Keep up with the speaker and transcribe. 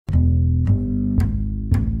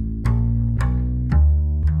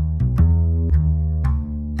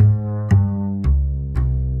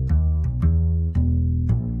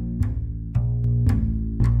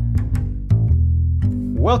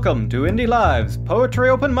Welcome to Indie Live's Poetry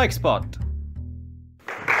Open Mic Spot.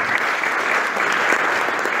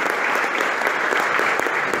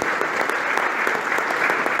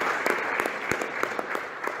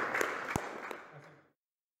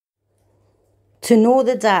 To Know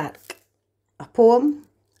the Dark, a poem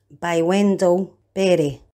by Wendell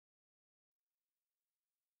Berry.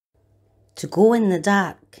 To go in the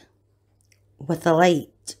dark with the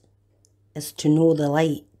light is to know the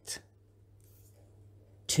light.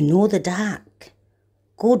 To know the dark,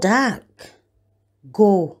 go dark,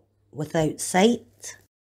 go without sight.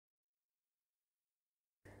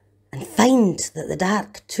 And find that the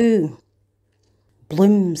dark too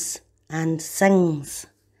blooms and sings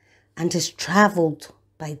and is travelled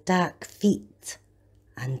by dark feet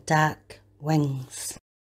and dark wings.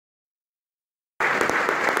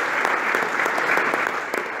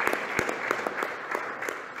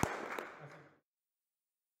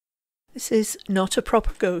 This is Not a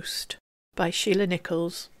Proper Ghost by Sheila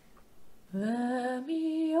Nichols.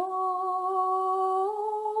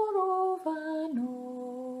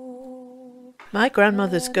 My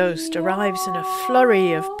grandmother's ghost arrives in a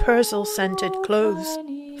flurry of Persil-scented clothes,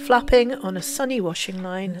 flapping on a sunny washing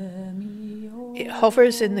line. It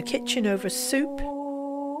hovers in the kitchen over soup,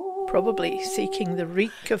 probably seeking the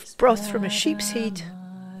reek of broth from a sheep's head,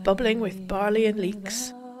 bubbling with barley and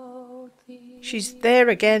leeks. She's there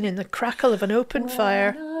again in the crackle of an open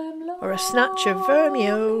fire, or a snatch of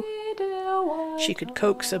vermio. She could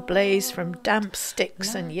coax a blaze from damp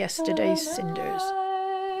sticks and yesterday's cinders,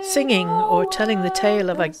 singing or telling the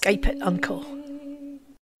tale of a gapet uncle.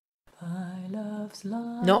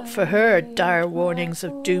 Not for her dire warnings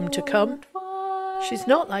of doom to come. She's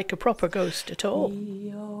not like a proper ghost at all.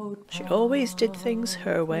 She always did things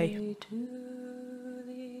her way.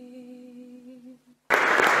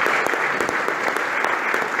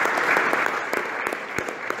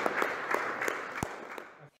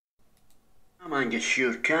 I'm Angus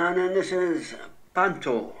Shoor, Caan, and this is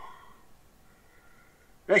Panto.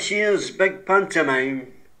 This year's big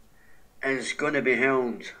pantomime is going to be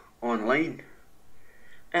held online.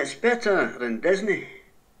 It's better than Disney.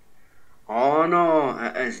 Oh no,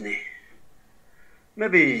 it isn't.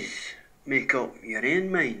 Maybe make up your own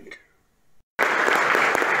mind.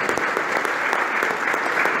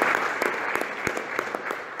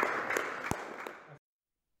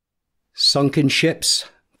 Sunken ships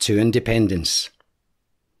to independence.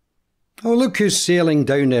 Oh, look who's sailing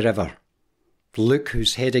down the river. Look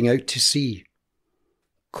who's heading out to sea.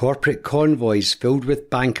 Corporate convoys filled with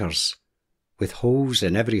bankers, with holes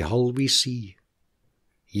in every hull we see.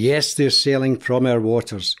 Yes, they're sailing from our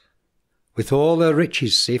waters, with all their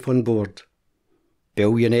riches safe on board.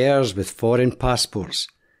 Billionaires with foreign passports,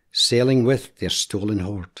 sailing with their stolen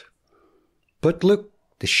hoard. But look,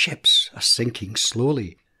 the ships are sinking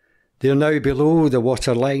slowly. They're now below the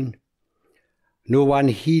waterline. No one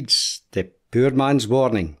heeds the poor man's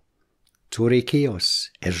warning. Tory chaos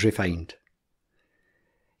is refined.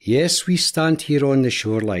 Yes, we stand here on the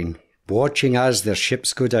shoreline, watching as their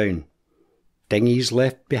ships go down. Dinghies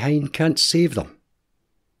left behind can't save them,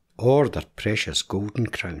 or their precious golden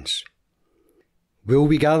crowns. Will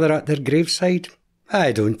we gather at their graveside?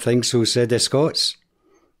 I don't think so, said the Scots.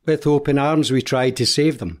 With open arms we tried to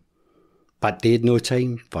save them, but they'd no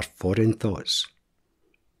time for foreign thoughts.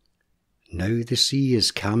 Now the sea is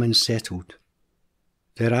calm and settled.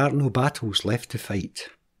 There are no battles left to fight.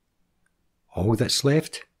 All that's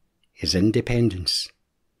left is independence,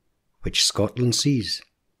 which Scotland sees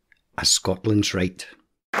as Scotland's right.